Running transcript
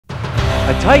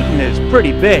A Titan is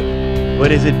pretty big,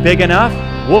 but is it big enough?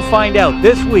 We'll find out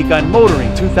this week on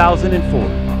Motoring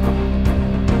 2004.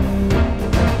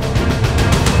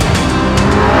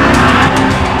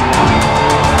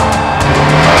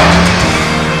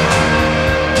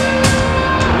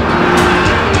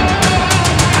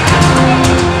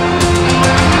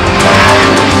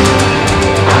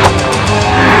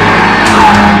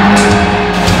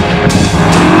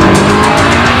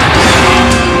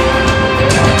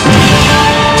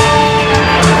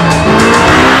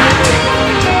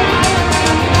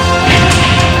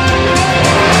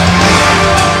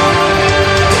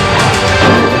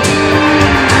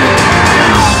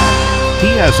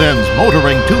 TSN's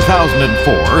Motoring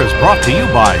 2004 is brought to you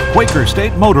by Quaker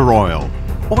State Motor Oil.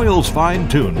 Oils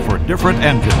fine-tuned for different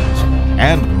engines.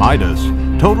 And Midas,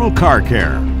 Total Car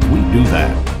Care. We do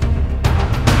that.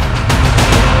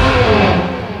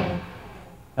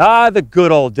 Ah, the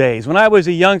good old days. When I was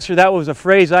a youngster, that was a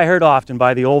phrase I heard often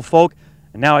by the old folk.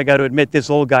 And now I got to admit this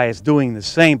old guy is doing the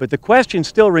same. But the question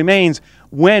still remains,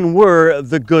 when were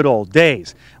the good old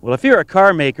days? Well, if you're a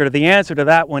car maker, the answer to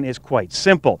that one is quite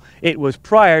simple. It was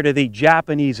prior to the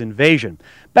Japanese invasion.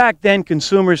 Back then,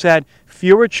 consumers had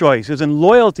fewer choices and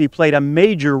loyalty played a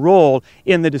major role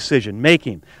in the decision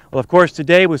making. Well, of course,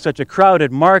 today with such a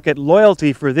crowded market,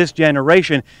 loyalty for this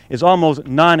generation is almost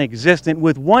non-existent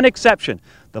with one exception,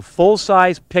 the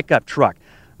full-size pickup truck.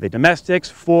 The domestics,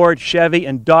 Ford, Chevy,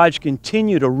 and Dodge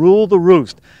continue to rule the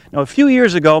roost. Now, a few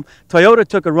years ago, Toyota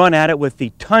took a run at it with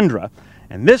the Tundra,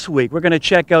 and this week we're going to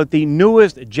check out the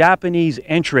newest Japanese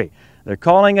entry. They're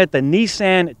calling it the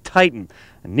Nissan Titan.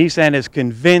 And Nissan is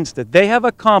convinced that they have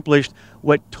accomplished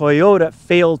what Toyota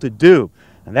failed to do,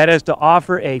 and that is to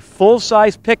offer a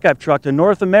full-size pickup truck to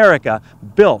North America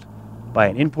built by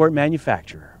an import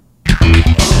manufacturer.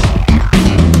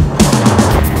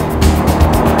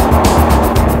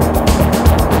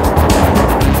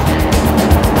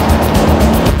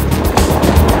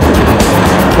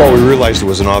 Well, we realized there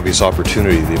was an obvious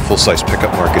opportunity. The full-size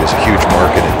pickup market is a huge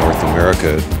market in North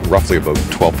America. Roughly about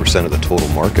 12% of the total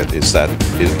market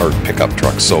are pickup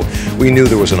trucks. So we knew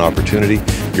there was an opportunity.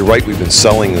 You're right, we've been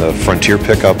selling the Frontier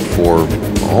pickup for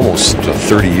almost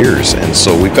 30 years. And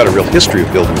so we've got a real history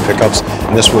of building pickups.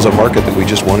 And this was a market that we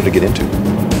just wanted to get into.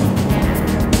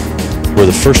 We're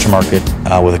the first to market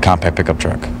with a compact pickup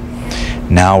truck.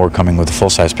 Now we're coming with a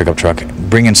full-size pickup truck,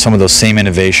 bringing some of those same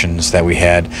innovations that we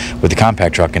had with the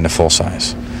compact truck into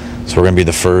full-size. So we're going to be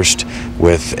the first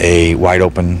with a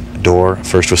wide-open door,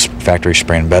 first with factory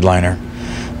spray and bed liner,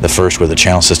 the first with a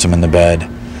channel system in the bed,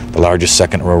 the largest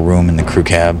second-row room in the crew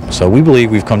cab. So we believe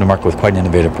we've come to market with quite an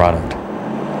innovative product.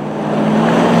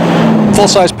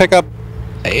 Full-size pickup,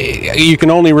 you can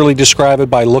only really describe it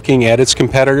by looking at its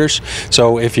competitors.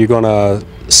 So if you're going to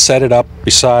set it up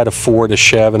beside a Ford, a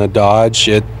Chev, and a Dodge,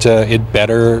 it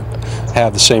better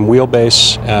have the same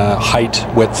wheelbase, height,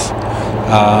 width.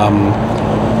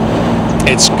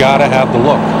 It's got to have the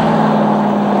look.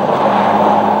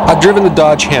 I've driven the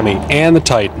Dodge Hemi and the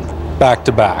Titan back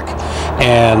to back,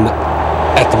 and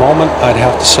at the moment I'd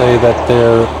have to say that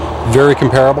they're very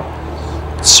comparable.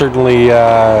 Certainly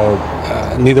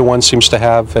neither one seems to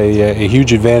have a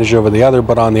huge advantage over the other,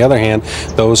 but on the other hand,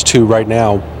 those two right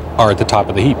now are at the top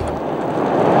of the heap.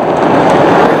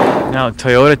 Now,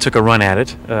 Toyota took a run at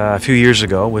it a few years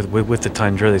ago with the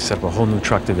Tundra. They set up a whole new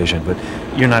truck division, but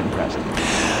you're not impressed.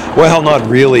 Well, not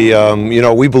really. You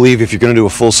know, we believe if you're going to do a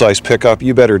full-size pickup,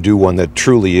 you better do one that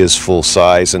truly is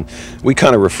full-size. And we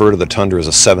kind of refer to the Tundra as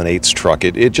a 7/8 truck.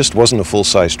 It just wasn't a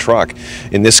full-size truck.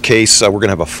 In this case, we're going to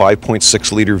have a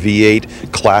 5.6-liter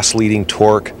V8, class-leading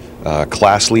torque,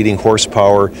 class-leading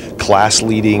horsepower,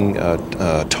 class-leading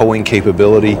towing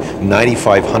capability,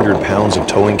 9,500 pounds of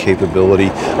towing capability.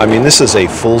 I mean, this is a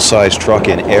full-size truck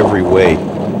in every way.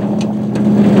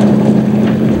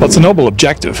 Well, it's a noble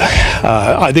objective.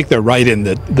 I think they're right in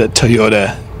that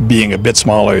Toyota, being a bit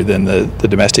smaller than the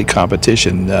domestic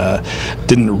competition,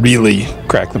 didn't really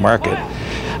crack the market.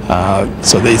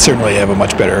 So they certainly have a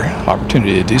much better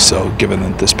opportunity to do so,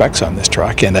 given the specs on this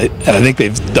truck. And I think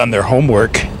they've done their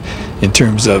homework in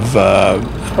terms of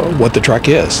what the truck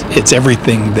is. It's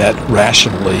everything that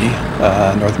rationally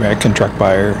North American truck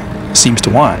buyer seems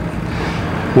to want.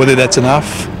 Whether that's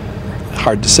enough,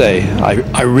 hard to say.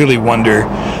 I really wonder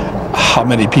how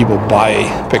many people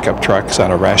buy pickup trucks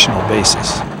on a rational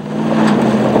basis.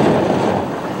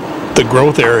 The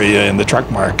growth area in the truck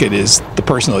market is the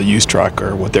personal use truck,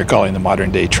 or what they're calling the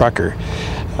modern day trucker.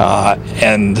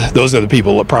 And those are the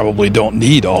people that probably don't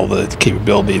need all the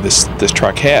capability this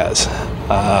truck has.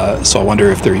 So I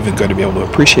wonder if they're even going to be able to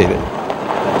appreciate it.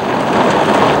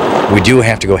 We do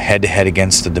have to go head-to-head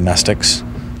against the domestics.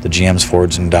 the GMs,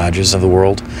 Fords, and Dodges of the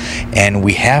world, and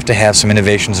we have to have some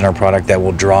innovations in our product that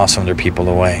will draw some other people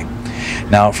away.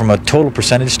 Now, from a total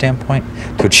percentage standpoint,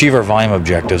 to achieve our volume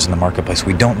objectives in the marketplace,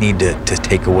 we don't need to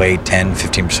take away 10,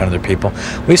 15% of their people.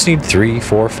 We just need 3,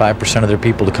 4, 5% of their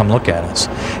people to come look at us.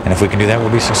 And if we can do that, we'll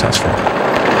be successful.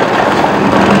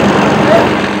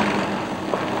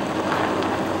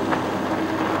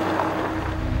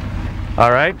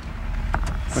 All right.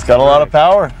 It's got a lot of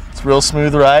power. It's real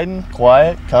smooth riding,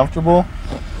 quiet, comfortable,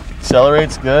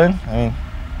 accelerates good. I mean,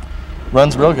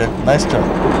 runs real good. Nice truck.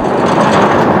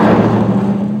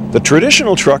 The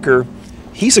traditional trucker,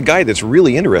 he's a guy that's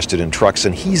really interested in trucks,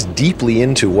 and he's deeply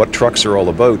into what trucks are all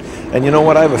about. And you know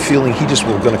what? I have a feeling he's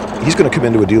gonna come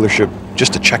into a dealership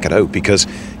just to check it out, because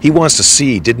he wants to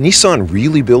see, did Nissan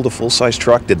really build a full-size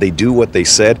truck? Did they do what they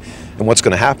said? And what's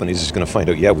going to happen is he's going to find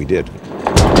out, yeah, we did.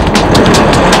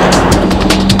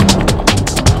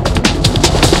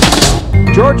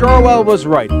 George Orwell was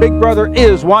right. Big Brother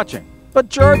is watching. But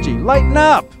Georgie, lighten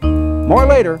up. More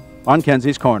later on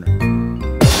Kenzie's Corner.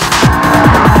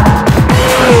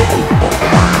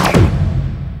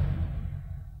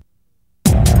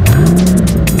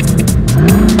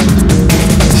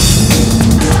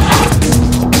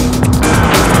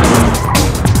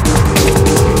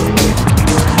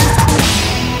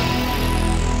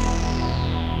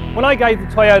 When I gave the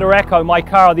Toyota Echo my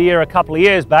car of the year a couple of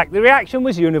years back, the reaction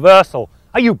was universal.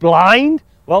 Are you blind?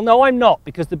 Well, no, I'm not,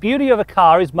 because the beauty of a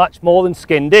car is much more than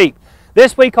skin deep.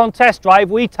 This week on Test Drive,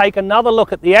 we take another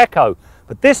look at the Echo,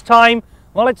 but this time,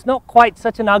 well, it's not quite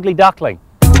such an ugly duckling.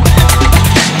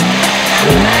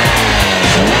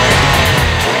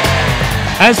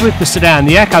 As with the sedan,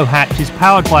 the Echo hatch is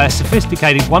powered by a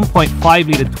sophisticated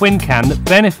 1.5-litre twin cam that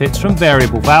benefits from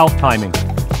variable valve timing.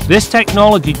 This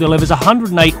technology delivers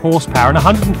 108 horsepower and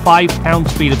 105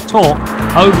 pound-feet of torque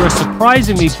over a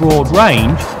surprisingly broad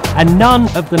range, and none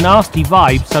of the nasty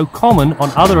vibes so common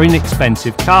on other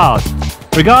inexpensive cars.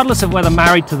 Regardless of whether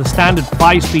married to the standard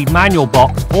 5-speed manual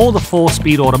box or the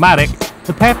 4-speed automatic,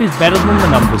 the pep is better than the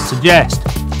numbers suggest.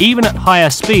 Even at higher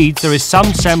speeds, there is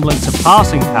some semblance of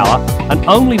passing power, and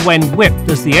only when whipped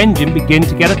does the engine begin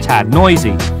to get a tad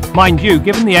noisy. Mind you,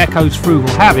 given the Echo's frugal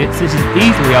habits, this is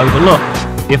easily overlooked.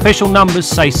 The official numbers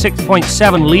say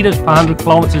 6.7 litres per 100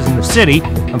 kilometres in the city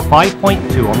and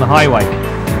 5.2 on the highway.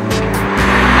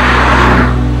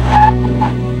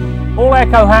 All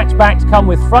Echo hatchbacks come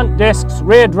with front discs,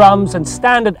 rear drums and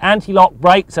standard anti-lock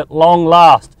brakes at long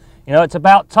last. You know, it's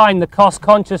about time the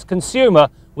cost-conscious consumer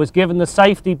was given the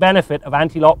safety benefit of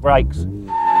anti-lock brakes.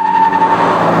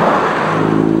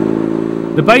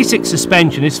 The basic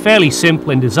suspension is fairly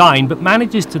simple in design, but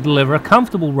manages to deliver a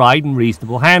comfortable ride and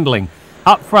reasonable handling.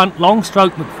 Up front,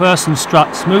 long-stroke McPherson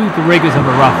struts smooth the rigours of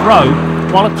a rough road,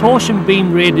 while a torsion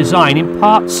beam rear design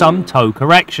imparts some toe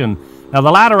correction. Now, the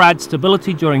latter adds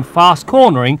stability during fast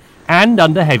cornering and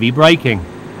under heavy braking.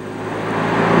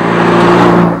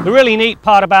 The really neat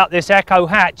part about this Echo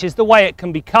hatch is the way it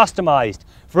can be customised.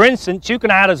 For instance, you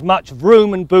can add as much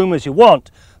vroom and boom as you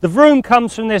want. The vroom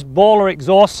comes from this baller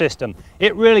exhaust system.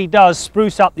 It really does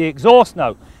spruce up the exhaust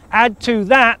note. Add to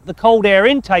that the cold air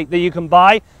intake that you can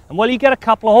buy, and well, you get a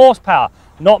couple of horsepower.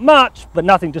 Not much, but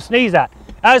nothing to sneeze at.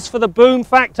 As for the boom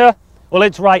factor, well,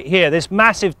 it's right here, this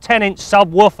massive 10-inch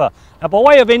subwoofer. Now, by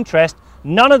way of interest,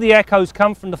 none of the Echoes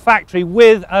come from the factory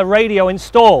with a radio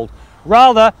installed.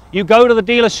 Rather, you go to the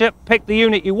dealership, pick the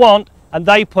unit you want, and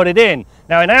they put it in.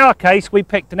 Now, in our case, we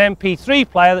picked an MP3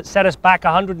 player that set us back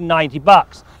 190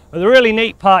 bucks. But the really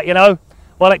neat part, you know,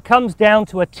 well, it comes down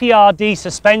to a TRD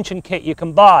suspension kit you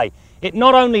can buy. It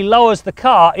not only lowers the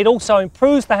car, it also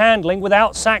improves the handling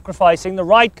without sacrificing the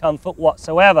ride comfort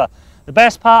whatsoever. The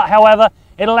best part, however,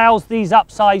 it allows these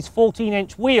upsized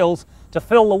 14-inch wheels to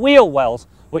fill the wheel wells,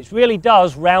 which really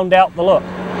does round out the look.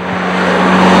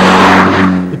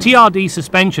 The TRD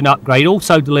suspension upgrade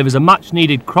also delivers a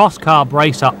much-needed cross-car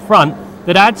brace up front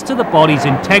that adds to the body's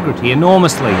integrity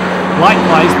enormously.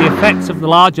 Likewise, the effects of the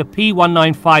larger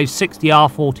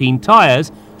P195/60R14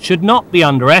 tyres should not be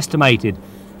underestimated.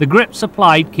 The grip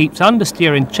supplied keeps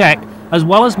understeer in check, as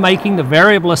well as making the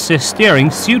variable assist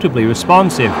steering suitably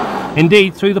responsive.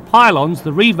 Indeed, through the pylons,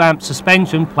 the revamped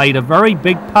suspension played a very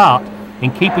big part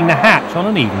in keeping the hatch on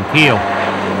an even keel.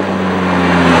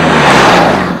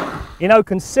 You know,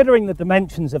 considering the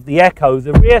dimensions of the Echo,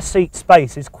 the rear seat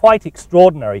space is quite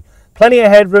extraordinary. Plenty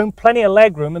of headroom, plenty of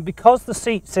legroom, and because the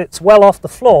seat sits well off the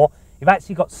floor, you've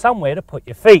actually got somewhere to put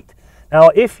your feet. Now,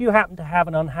 if you happen to have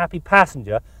an unhappy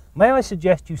passenger, may I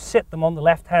suggest you sit them on the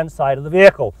left-hand side of the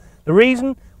vehicle. The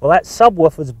reason? Well, that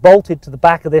subwoofer's bolted to the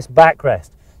back of this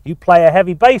backrest. You play a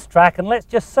heavy bass track, and let's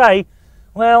just say,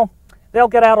 well, they'll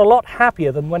get out a lot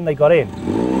happier than when they got in.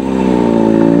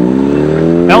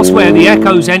 Elsewhere, the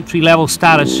Echo's entry-level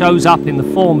status shows up in the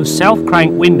form of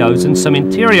self-crank windows and some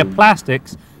interior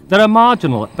plastics that are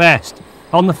marginal at best.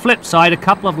 On the flip side, a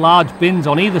couple of large bins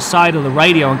on either side of the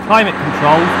radio and climate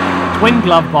controls, twin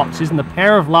glove boxes and a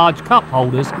pair of large cup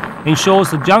holders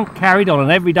ensures the junk carried on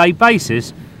an everyday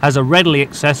basis has a readily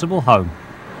accessible home.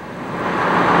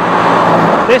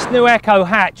 This new Echo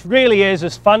hatch really is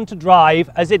as fun to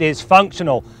drive as it is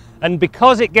functional, and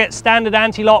because it gets standard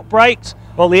anti-lock brakes,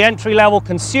 well, the entry-level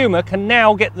consumer can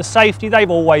now get the safety they've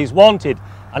always wanted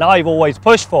and I've always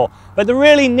pushed for. But the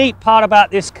really neat part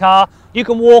about this car, you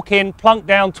can walk in, plunk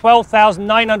down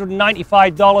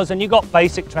 $12,995 and you got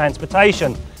basic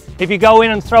transportation. If you go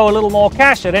in and throw a little more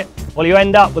cash at it, well, you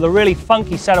end up with a really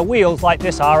funky set of wheels like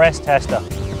this RS Tester.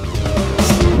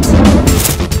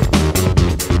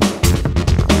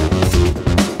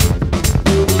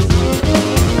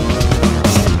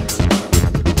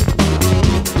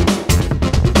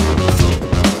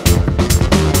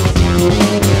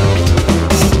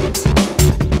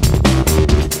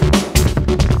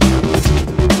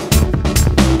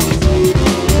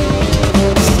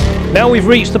 Now we've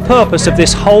reached the purpose of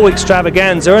this whole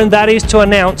extravaganza, and that is to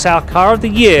announce our car of the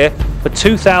year for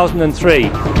 2003.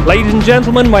 Ladies and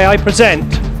gentlemen, may I present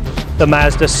the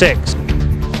Mazda 6.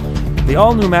 The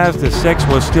all-new Mazda 6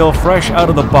 was still fresh out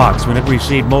of the box when it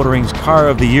received Motoring's Car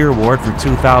of the Year award for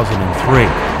 2003.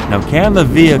 Now, can the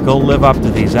vehicle live up to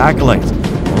these accolades?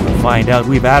 Well, to find out,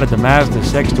 we've added the Mazda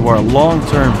 6 to our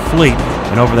long-term fleet,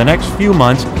 and over the next few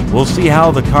months, we'll see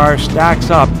how the car stacks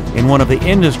up in one of the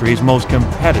industry's most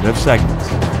competitive segments.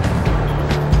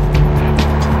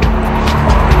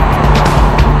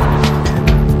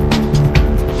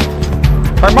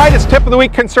 Our Midas tip of the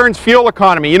week concerns fuel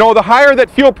economy. You know, the higher that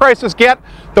fuel prices get,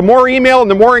 the more email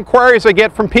and the more inquiries I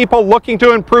get from people looking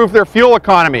to improve their fuel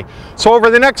economy. So over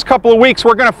the next couple of weeks,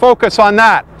 we're going to focus on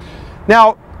that.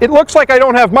 Now, it looks like I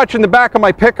don't have much in the back of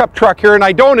my pickup truck here, and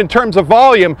I don't in terms of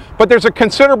volume, but there's a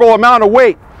considerable amount of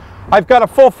weight. I've got a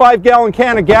full 5-gallon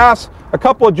can of gas, a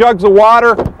couple of jugs of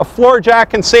water, a floor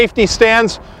jack and safety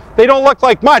stands. They don't look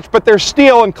like much, but they're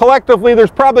steel, and collectively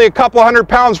there's probably a couple hundred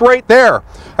pounds right there.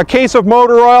 A case of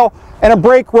motor oil and a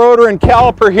brake rotor and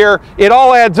caliper here, it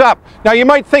all adds up. Now you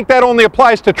might think that only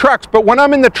applies to trucks, but when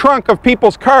I'm in the trunk of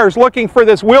people's cars looking for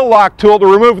this wheel lock tool to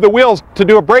remove the wheels to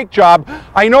do a brake job,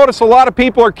 I notice a lot of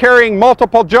people are carrying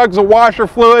multiple jugs of washer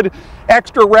fluid,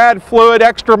 extra rad fluid,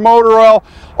 extra motor oil,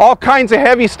 all kinds of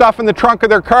heavy stuff in the trunk of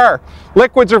their car.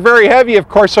 Liquids are very heavy, of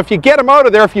course, so if you get them out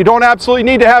of there, if you don't absolutely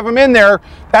need to have them in there,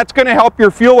 that's going to help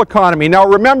your fuel economy. Now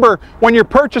remember, when you're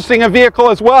purchasing a vehicle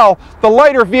as well, the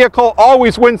lighter vehicle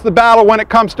always wins the battle when it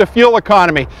comes to fuel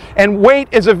economy. And weight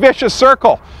is a vicious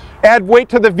circle. Add weight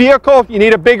to the vehicle, you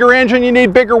need a bigger engine, you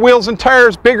need bigger wheels and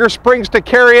tires, bigger springs to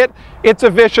carry it. It's a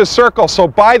vicious circle. So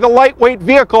buy the lightweight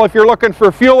vehicle if you're looking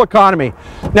for fuel economy.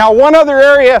 Now, one other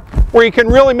area where you can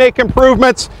really make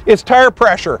improvements is tire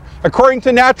pressure. According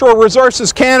to Natural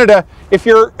Resources Canada,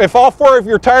 if all 4 of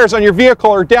your tires on your vehicle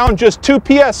are down just 2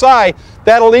 psi,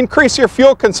 that'll increase your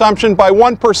fuel consumption by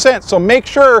 1%. So make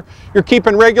sure you're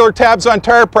keeping regular tabs on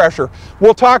tire pressure.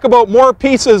 We'll talk about more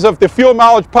pieces of the fuel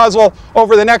mileage puzzle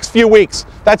over the next few weeks.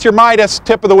 That's your Midas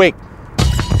tip of the week.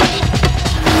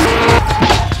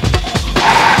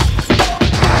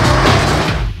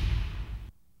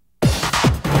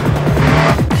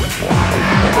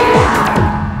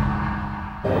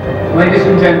 Ladies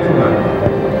and gentlemen,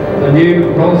 the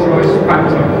new Rolls-Royce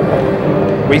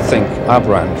Phantom. We think our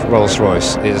brand,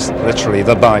 Rolls-Royce, is literally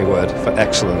the byword for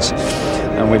excellence.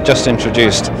 And we've just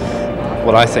introduced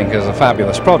what I think is a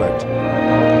fabulous product.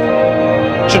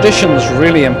 Tradition's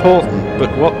really important,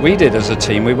 but what we did as a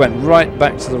team, we went right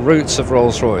back to the roots of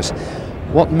Rolls-Royce.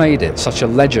 What made it such a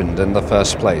legend in the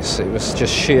first place? It was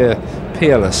just sheer,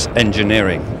 peerless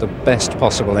engineering, the best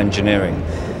possible engineering.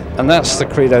 And that's the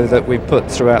credo that we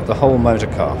put throughout the whole motor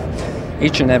car.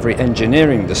 Each and every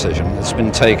engineering decision has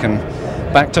been taken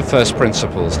back to first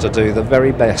principles to do the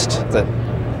very best that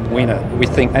we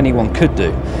think anyone could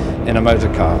do in a motor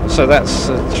car. So that's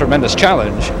a tremendous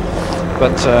challenge,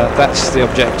 but that's the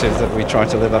objective that we try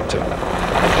to live up to.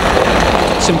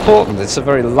 It's important, it's a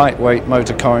very lightweight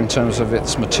motor car in terms of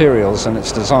its materials and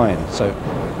its design. So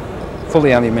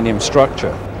fully aluminium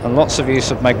structure, and lots of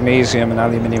use of magnesium and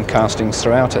aluminium castings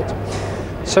throughout it.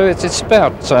 So it's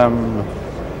about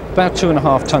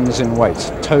 2.5 tons in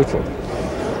weight total.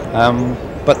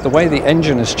 But the way the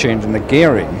engine is tuned and the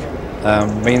gearing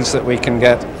means that we can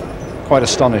get quite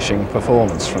astonishing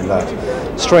performance from that.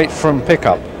 Straight from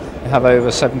pickup, you have over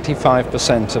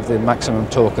 75% of the maximum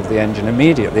torque of the engine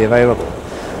immediately available.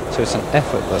 So it's an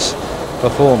effortless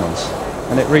performance,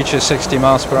 and it reaches 60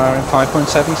 miles per hour in 5.7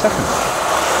 seconds.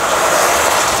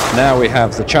 Now we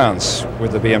have the chance,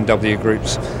 with the BMW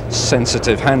Group's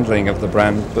sensitive handling of the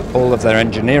brand, but all of their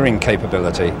engineering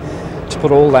capability, to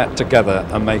put all that together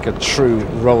and make a true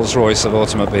Rolls-Royce of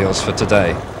automobiles for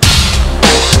today.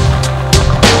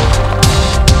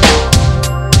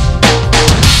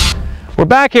 We're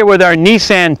back here with our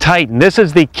Nissan Titan. This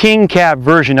is the King Cab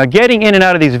version. Now, getting in and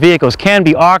out of these vehicles can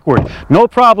be awkward. No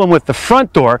problem with the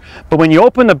front door, but when you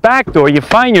open the back door, you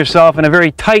find yourself in a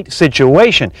very tight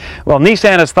situation. Well,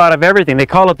 Nissan has thought of everything. They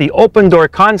call it the open door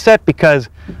concept because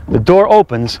the door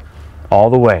opens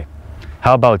all the way.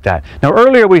 How about that? Now,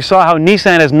 earlier we saw how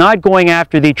Nissan is not going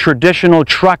after the traditional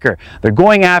trucker. They're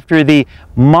going after the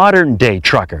modern day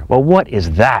trucker. Well, what is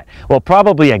that? Well,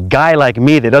 probably a guy like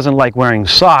me that doesn't like wearing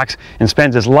socks and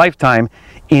spends his lifetime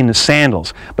in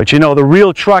sandals. But you know, the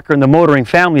real trucker in the motoring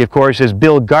family, of course, is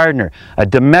Bill Gardner, a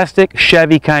domestic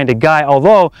Chevy kind of guy,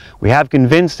 although we have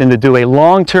convinced him to do a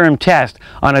long-term test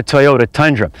on a Toyota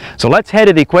Tundra. So let's head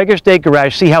to the Quaker State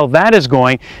Garage, see how that is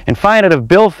going, and find out if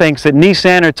Bill thinks that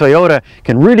Nissan or Toyota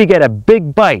can really get a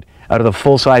big bite out of the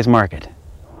full-size market.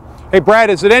 Hey Brad,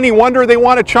 is it any wonder they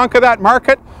want a chunk of that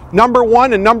market?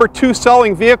 #1 and #2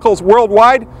 selling vehicles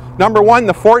worldwide. #1,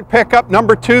 the Ford pickup.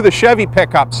 #2, the Chevy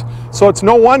pickups. So it's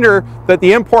no wonder that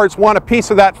the imports want a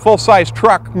piece of that full-size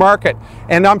truck market.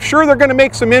 And I'm sure they're going to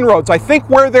make some inroads. I think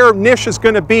where their niche is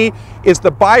going to be is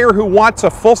the buyer who wants a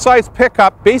full-size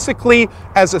pickup basically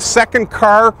as a second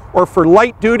car or for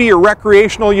light duty or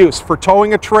recreational use, for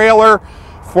towing a trailer,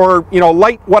 for, you know,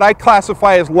 light, what I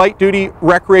classify as light duty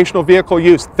recreational vehicle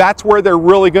use. That's where they're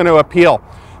really going to appeal.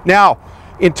 Now,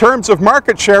 in terms of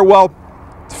market share, well,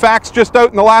 facts just out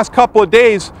in the last couple of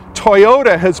days,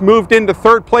 Toyota has moved into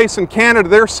 3rd place in Canada.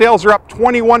 Their sales are up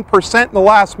 21% in the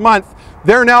last month.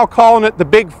 They're now calling it the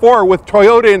Big Four, with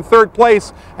Toyota in 3rd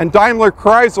place and Daimler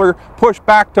Chrysler pushed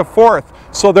back to 4th.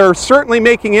 So they're certainly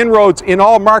making inroads in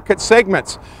all market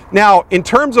segments. Now, in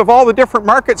terms of all the different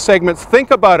market segments,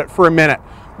 think about it for a minute.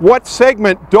 What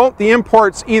segment don't the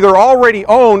imports either already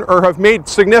own or have made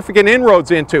significant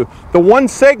inroads into? The one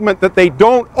segment that they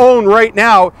don't own right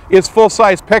now is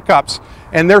full-size pickups,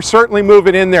 and they're certainly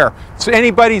moving in there. It's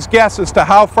anybody's guess as to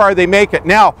how far they make it.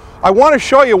 Now, I want to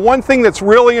show you one thing that's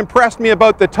really impressed me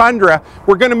about the Tundra.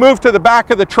 We're going to move to the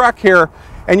back of the truck here,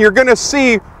 and you're going to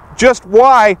see just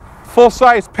why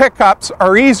full-size pickups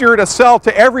are easier to sell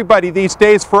to everybody these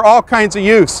days for all kinds of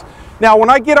use. Now, when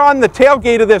I get on the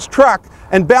tailgate of this truck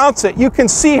and bounce it, you can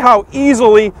see how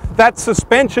easily that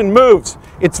suspension moves.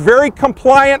 It's very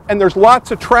compliant and there's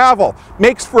lots of travel.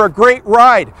 Makes for a great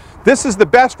ride. This is the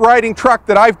best riding truck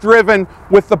that I've driven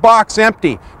with the box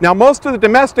empty. Now, most of the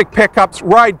domestic pickups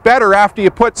ride better after you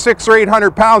put 600 or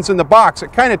 800 pounds in the box.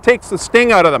 It kind of takes the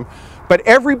sting out of them. But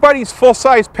everybody's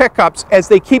full-size pickups, as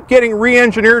they keep getting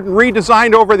re-engineered and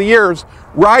redesigned over the years,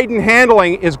 ride and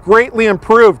handling is greatly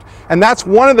improved. And that's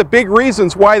one of the big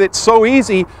reasons why it's so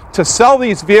easy to sell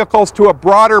these vehicles to a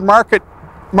broader market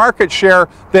share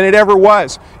than it ever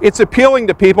was. It's appealing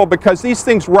to people because these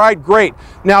things ride great.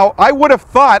 Now, I would have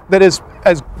thought that as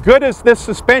good as this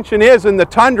suspension is in the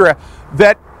Tundra,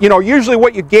 that, you know, usually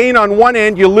what you gain on one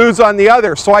end, you lose on the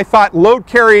other. So I thought load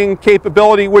carrying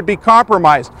capability would be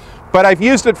compromised. But I've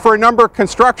used it for a number of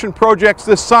construction projects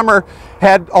this summer.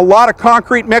 Had a lot of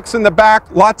concrete mix in the back,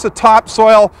 lots of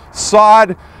topsoil,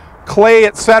 sod, clay,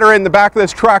 etc. in the back of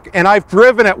this truck, and I've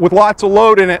driven it with lots of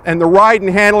load in it, and the ride and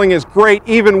handling is great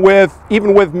even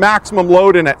with maximum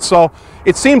load in it. So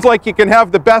it seems like you can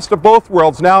have the best of both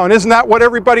worlds now, and isn't that what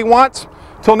everybody wants?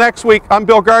 Till next week, I'm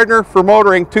Bill Gardner for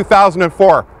Motoring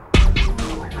 2004.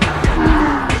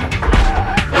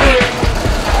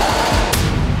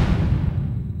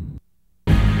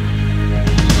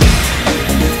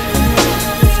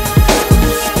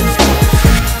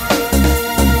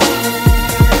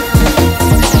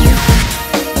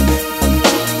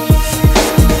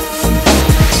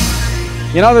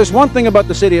 You know, there's one thing about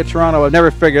the city of Toronto I've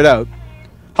never figured out.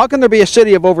 How can there be a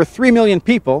city of over 3 million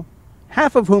people,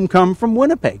 half of whom come from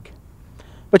Winnipeg?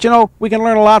 But you know, we can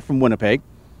learn a lot from Winnipeg.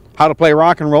 How to play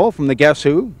rock and roll from the Guess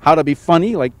Who, how to be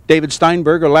funny like David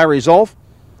Steinberg or Larry Zolf,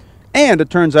 and it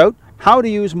turns out, how to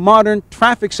use modern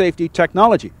traffic safety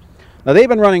technology. Now, they've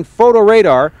been running photo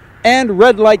radar and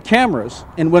red light cameras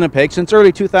in Winnipeg since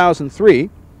early 2003,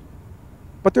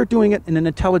 but they're doing it in an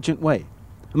intelligent way.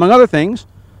 Among other things,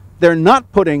 they're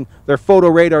not putting their photo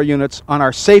radar units on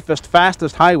our safest,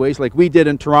 fastest highways like we did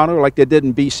in Toronto, or like they did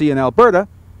in BC and Alberta.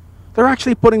 They're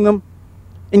actually putting them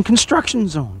in construction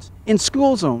zones, in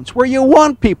school zones, where you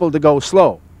want people to go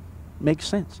slow. Makes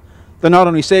sense. They're not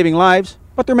only saving lives,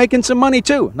 but they're making some money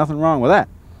too. Nothing wrong with that.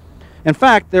 In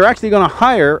fact, they're actually going to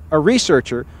hire a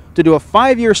researcher to do a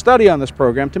 5-year study on this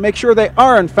program to make sure they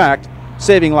are, in fact,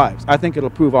 saving lives. I think it'll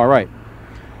prove all right,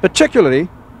 particularly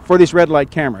for these red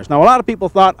light cameras. Now, a lot of people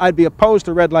thought I'd be opposed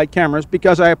to red light cameras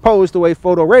because I opposed the way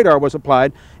photo radar was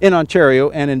applied in Ontario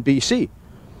and in BC.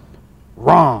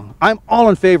 Wrong. I'm all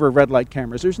in favor of red light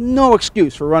cameras. There's no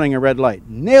excuse for running a red light.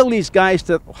 Nail these guys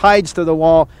to hides to the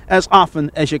wall as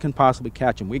often as you can possibly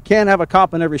catch them. We can't have a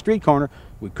cop on every street corner.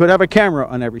 We could have a camera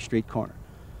on every street corner.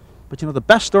 But you know the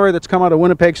best story that's come out of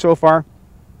Winnipeg so far?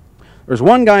 There's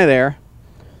one guy there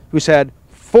who's had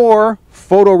 4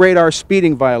 photo radar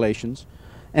speeding violations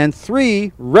and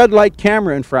 3 red light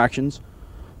camera infractions,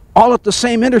 all at the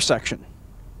same intersection.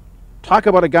 Talk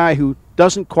about a guy who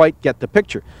doesn't quite get the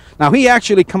picture. Now, he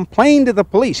actually complained to the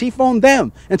police. He phoned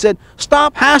them and said,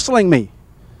 "Stop hassling me."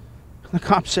 And the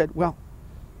cop said, "Well,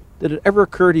 did it ever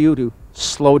occur to you to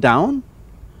slow down?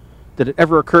 Did it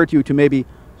ever occur to you to maybe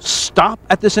stop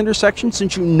at this intersection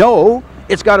since you know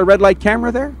it's got a red light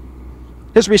camera there?"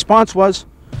 His response was,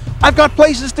 "I've got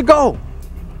places to go."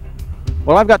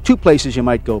 Well, I've got 2 places you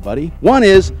might go, buddy. One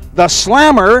is the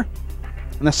Slammer,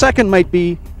 and the second might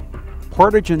be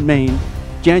Portage in Maine,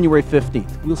 January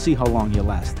 15th. We'll see how long you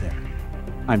last there.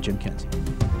 I'm Jim Kenzie.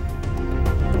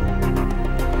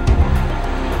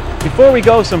 Before we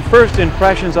go, some first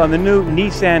impressions on the new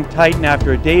Nissan Titan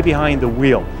after a day behind the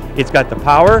wheel. It's got the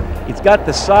power, it's got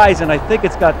the size, and I think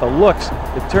it's got the looks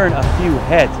to turn a few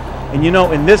heads. And you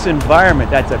know, in this environment,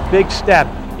 that's a big step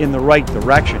in the right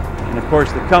direction. And of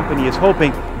course, the company is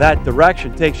hoping that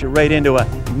direction takes you right into a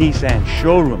Nissan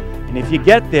showroom. And if you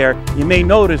get there, you may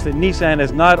notice that Nissan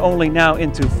is not only now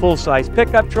into full-size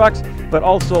pickup trucks, but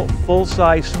also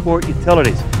full-size sport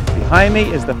utilities. Behind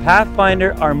me is the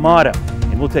Pathfinder Armada,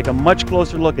 and we'll take a much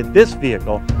closer look at this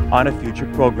vehicle on a future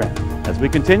program, as we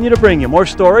continue to bring you more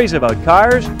stories about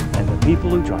cars and the people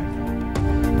who drive them.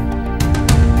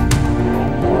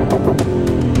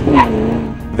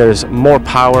 There's more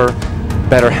power,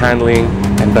 better handling,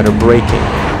 and better braking.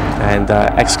 And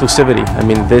exclusivity. I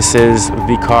mean, this is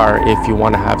the car if you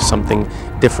want to have something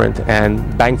different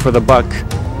and bang for the buck.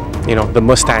 You know, the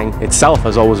Mustang itself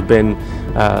has always been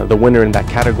the winner in that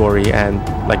category, and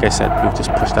like I said, we've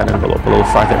just pushed that envelope a little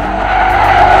farther.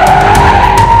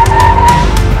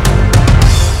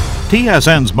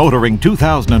 TSN's Motoring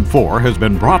 2004 has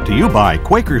been brought to you by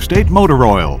Quaker State Motor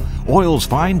Oil, oils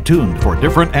fine-tuned for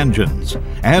different engines,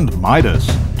 and Midas,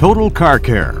 Total Car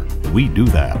Care. We do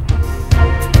that.